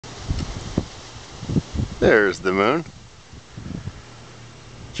There's the moon.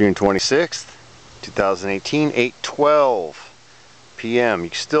 June 26th, 2018, 8:12 p.m. You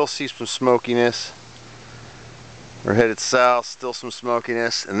can still see some smokiness. We're headed south, still some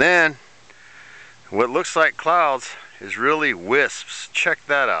smokiness. And then, what looks like clouds is really wisps. Check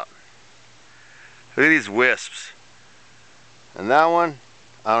that out. Look at these wisps. And that one,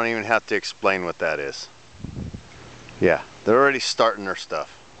 I don't even have to explain what that is. Yeah, they're already starting their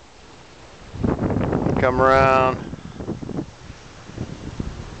stuff. Come around.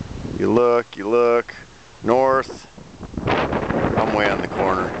 You look north. I'm way on the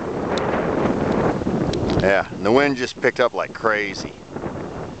corner. Yeah, and the wind just picked up like crazy.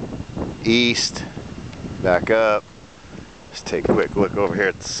 East, back up. Let's take a quick look over here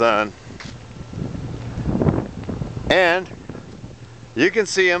at the sun. And you can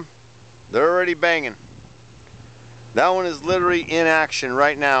see them. They're already banging. That one is literally in action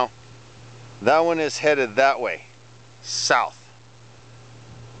right now. That one is headed that way, south.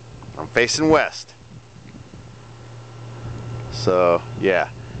 I'm facing west. So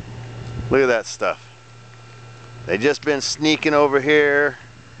yeah, look at that stuff. They just been sneaking over here.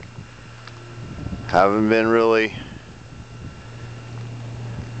 Haven't been really.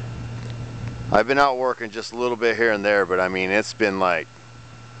 I've been out working just a little bit here and there, but I mean it's been like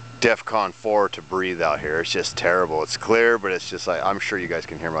DEFCON 4 to breathe out here. It's just terrible. It's clear, but it's just like, I'm sure you guys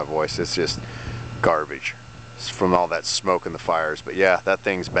can hear my voice. It's just garbage. It's from all that smoke and the fires. But yeah, that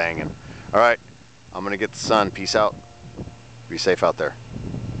thing's banging. All right, I'm gonna get the sun. Peace out. Be safe out there.